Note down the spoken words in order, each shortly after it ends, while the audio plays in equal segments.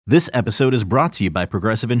This episode is brought to you by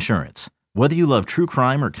Progressive Insurance. Whether you love true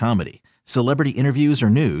crime or comedy, celebrity interviews or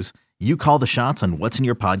news, you call the shots on what's in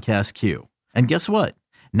your podcast queue. And guess what?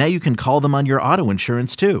 Now you can call them on your auto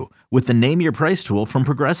insurance too with the Name Your Price tool from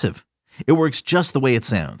Progressive. It works just the way it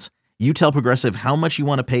sounds. You tell Progressive how much you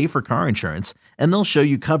want to pay for car insurance, and they'll show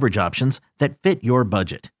you coverage options that fit your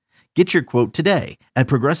budget. Get your quote today at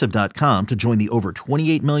Progressive.com to join the over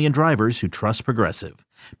 28 million drivers who trust Progressive.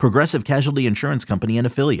 Progressive Casualty Insurance Company and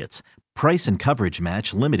Affiliates. Price and coverage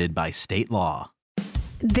match limited by state law.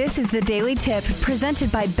 This is the Daily Tip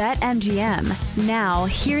presented by BetMGM. Now,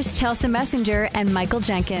 here's Chelsea Messenger and Michael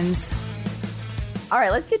Jenkins. All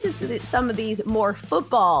right, let's get to some of these more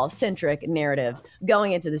football-centric narratives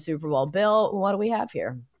going into the Super Bowl. Bill, what do we have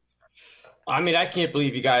here? I mean, I can't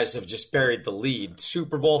believe you guys have just buried the lead.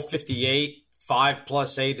 Super Bowl 58, 5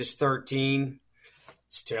 plus 8 is 13.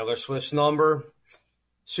 It's Taylor Swift's number.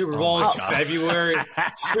 Super Bowl is February.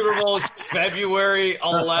 Super Bowl is February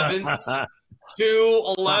 11th.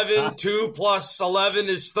 2 plus 11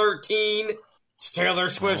 is 13. It's Taylor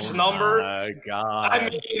Swift's number. Oh, my God. I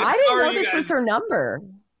didn't know this was her number.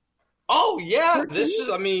 Oh, yeah. 13? This is,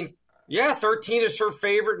 13 is her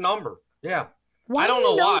favorite number. Yeah. Why I don't do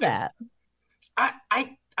you know why. That?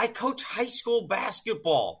 I coach high school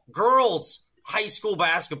basketball, girls high school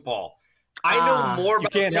basketball. I know more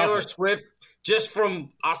about Taylor Swift just from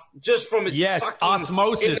it sucking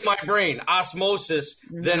osmosis into my brain, osmosis,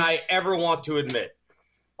 than I ever want to admit.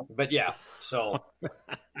 But yeah, so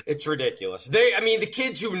it's ridiculous. The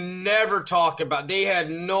kids who never talk about, they had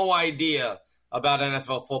no idea about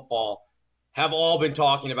NFL football, have all been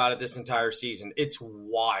talking about it this entire season. It's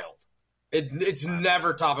wild. It's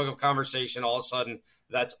never topic of conversation. All of a sudden,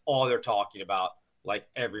 that's all they're talking about, like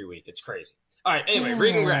every week. It's crazy. All right, anyway,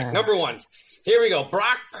 reading rack. Number one. Here we go.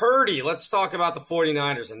 Brock Purdy. Let's talk about the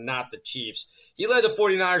 49ers and not the Chiefs. He led the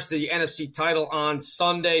 49ers to the NFC title on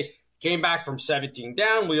Sunday. Came back from 17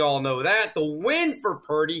 down. We all know that. The win for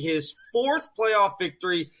Purdy, his fourth playoff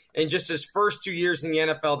victory in just his first 2 years in the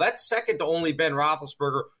NFL. That's second to only Ben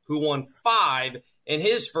Roethlisberger, who won 5 in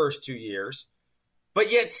his first 2 years.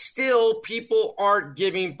 But yet still, people aren't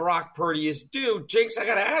giving Brock Purdy his due. Jinx, I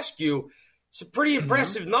got to ask you, it's a pretty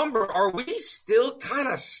impressive number. Are we still kind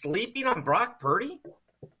of sleeping on Brock Purdy?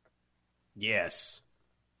 Yes.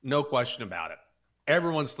 No question about it.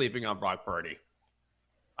 Everyone's sleeping on Brock Purdy.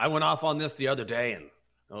 I went off on this the other day, and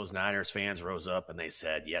those Niners fans rose up and they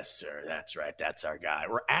said, yes, sir, that's right. That's our guy.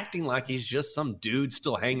 We're acting like he's just some dude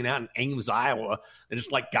still hanging out in Ames, Iowa that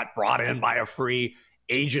just got brought in by a free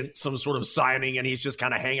agent, some sort of signing, and he's just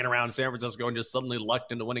kind of hanging around San Francisco and just suddenly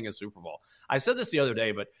lucked into winning a Super Bowl. I said this the other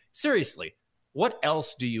day, but seriously, what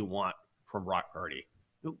else do you want from Brock Purdy?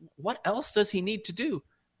 What else does he need to do?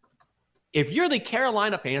 If you're the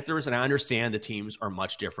Carolina Panthers, and I understand the teams are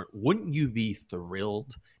much different, wouldn't you be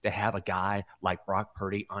thrilled to have a guy like Brock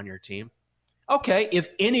Purdy on your team? Okay, if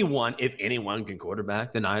anyone can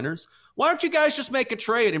quarterback the Niners, why don't you guys just make a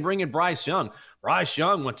trade and bring in Bryce Young? Bryce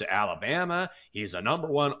Young went to Alabama. He's a number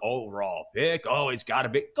 1 overall pick. Oh, he's got a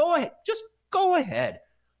big – go ahead. Just go ahead.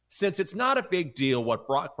 Since it's not a big deal what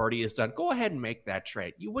Brock Purdy has done, go ahead and make that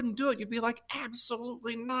trade. You wouldn't do it. You'd be like,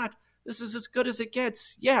 absolutely not. This is as good as it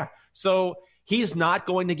gets. Yeah. So he's not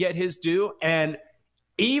going to get his due. And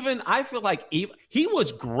even – I feel like he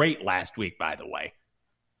was great last week, by the way,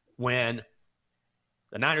 when –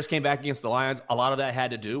 the Niners came back against the Lions. A lot of that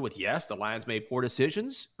had to do with, yes, the Lions made poor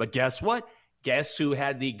decisions. But guess what? Guess who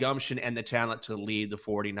had the gumption and the talent to lead the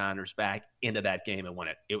 49ers back into that game and win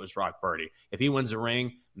it? It was Brock Purdy. If he wins a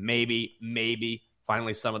ring, maybe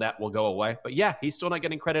finally some of that will go away. But yeah, he's still not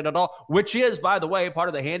getting credit at all, which is, by the way, part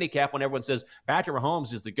of the handicap when everyone says Patrick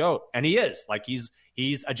Mahomes is the GOAT. And he is.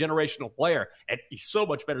 He's a generational player, and he's so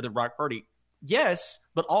much better than Brock Purdy. Yes,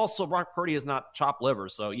 but also Brock Purdy is not chopped liver.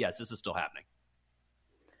 So yes, this is still happening.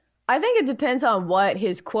 I think it depends on what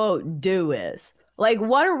his quote due is.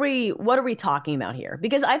 What are we talking about here?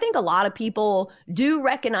 Because I think a lot of people do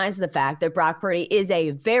recognize the fact that Brock Purdy is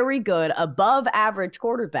a very good, above average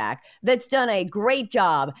quarterback that's done a great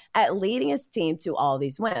job at leading his team to all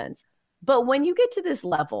these wins. But when you get to this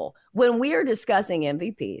level, when we are discussing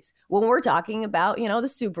MVPs, when we're talking about, the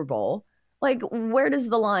Super Bowl, where does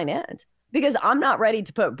the line end? Because I'm not ready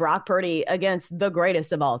to put Brock Purdy against the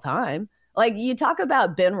greatest of all time. You talk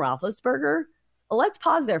about Ben Roethlisberger. Let's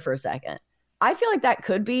pause there for a second. I feel like that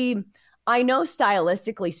could be, I know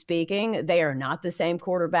stylistically speaking, they are not the same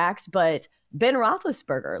quarterbacks, but Ben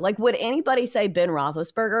Roethlisberger, would anybody say Ben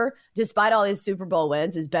Roethlisberger, despite all his Super Bowl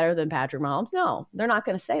wins, is better than Patrick Mahomes? No, they're not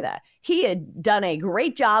going to say that. He had done a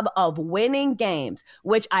great job of winning games,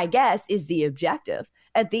 which I guess is the objective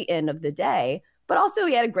at the end of the day. but also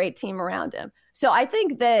he had a great team around him. So I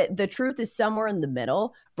think that the truth is somewhere in the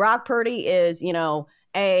middle. Brock Purdy is,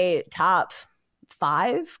 a top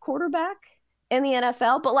 5 quarterback in the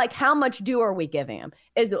NFL, but like how much due are we giving him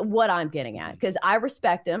is what I'm getting at, because I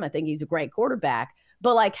respect him. I think he's a great quarterback,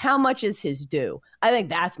 but like how much is his due? I think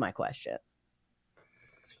that's my question.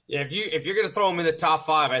 Yeah, if you're going to throw him in the top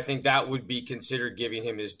 5, I think that would be considered giving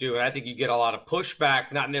him his due. And I think you get a lot of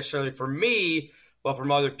pushback, not necessarily from me, but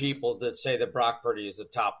from other people that say that Brock Purdy is the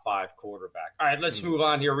top 5 quarterback. All right, let's move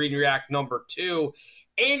on here. Read and React number 2.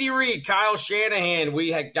 Andy Reid, Kyle Shanahan.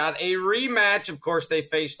 We had got a rematch. Of course, they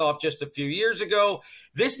faced off just a few years ago.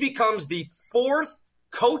 This becomes the 4th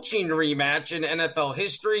coaching rematch in NFL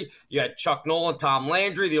history. You had Chuck Nolan, Tom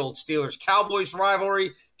Landry, the old Steelers-Cowboys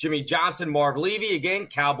rivalry. Jimmy Johnson, Marv Levy, again,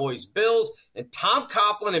 Cowboys-Bills. And Tom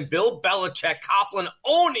Coughlin and Bill Belichick. Coughlin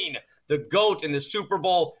owning the GOAT in the Super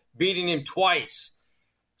Bowl, beating him twice.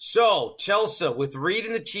 So, Chelsea, with Reid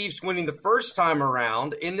and the Chiefs winning the first time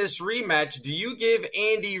around in this rematch, do you give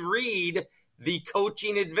Andy Reid the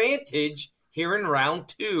coaching advantage here in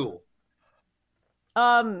round 2?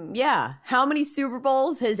 Yeah. How many Super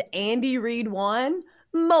Bowls has Andy Reid won?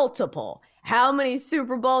 Multiple. How many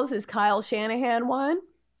Super Bowls has Kyle Shanahan won?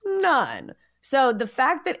 None. So the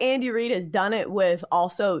fact that Andy Reid has done it with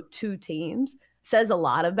also 2 teams says a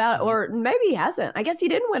lot about it. Or maybe he hasn't. I guess he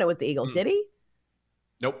didn't win it with the Eagles, did he?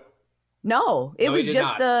 Nope. No, it was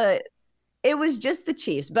just the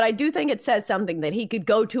Chiefs. But I do think it says something that he could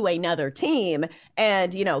go to another team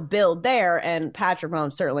and, build there. And Patrick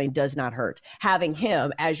Mahomes certainly does not hurt having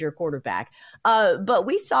him as your quarterback. But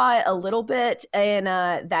we saw it a little bit in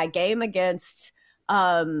that game against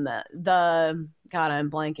against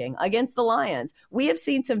the Lions. We have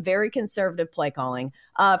seen some very conservative play calling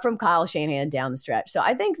from Kyle Shanahan down the stretch. So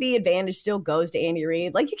I think the advantage still goes to Andy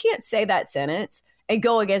Reid. Like, you can't say that sentence and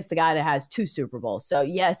go against the guy that has 2 Super Bowls. So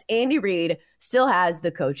yes, Andy Reid still has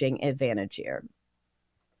the coaching advantage here.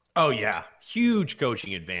 Oh yeah, huge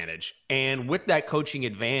coaching advantage. And with that coaching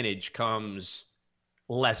advantage comes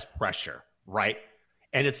less pressure, right?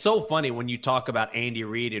 And it's so funny when you talk about Andy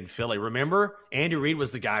Reid in Philly. Remember, Andy Reid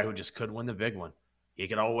was the guy who just couldn't win the big one. He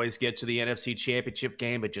could always get to the NFC Championship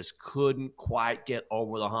game, but just couldn't quite get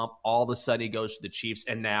over the hump. All of a sudden, he goes to the Chiefs,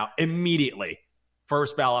 and now immediately,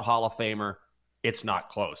 first ballot Hall of Famer, it's not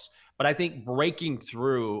close. But I think breaking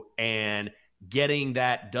through and getting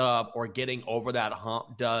that dub or getting over that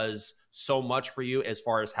hump does so much for you as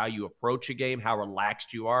far as how you approach a game, how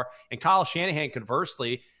relaxed you are. And Kyle Shanahan,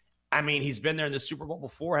 conversely, I mean, he's been there in the Super Bowl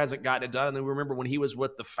before, hasn't gotten it done. And then we remember when he was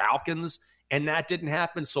with the Falcons, and that didn't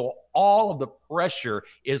happen. So all of the pressure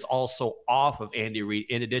is also off of Andy Reid,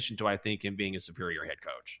 in addition to, I think, him being a superior head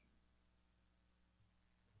coach.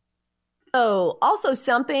 Oh, also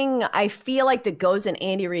something I feel like that goes in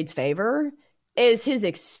Andy Reid's favor is his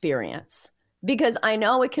experience. Because I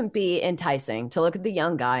know it can be enticing to look at the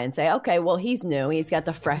young guy and say, okay, well, he's new. He's got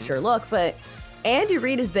the fresher look. But Andy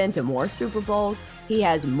Reid has been to more Super Bowls. He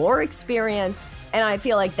has more experience. And I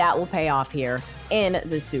feel like that will pay off here in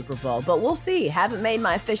the Super Bowl. But we'll see. Haven't made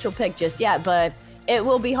my official pick just yet, but it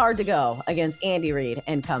will be hard to go against Andy Reid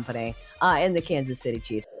and company in the Kansas City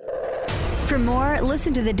Chiefs. For more,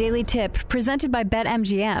 listen to the Daily Tip presented by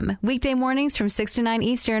BetMGM. Weekday mornings from 6 to 9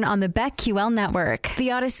 Eastern on the BetQL network,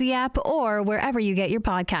 the Odyssey app, or wherever you get your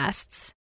podcasts.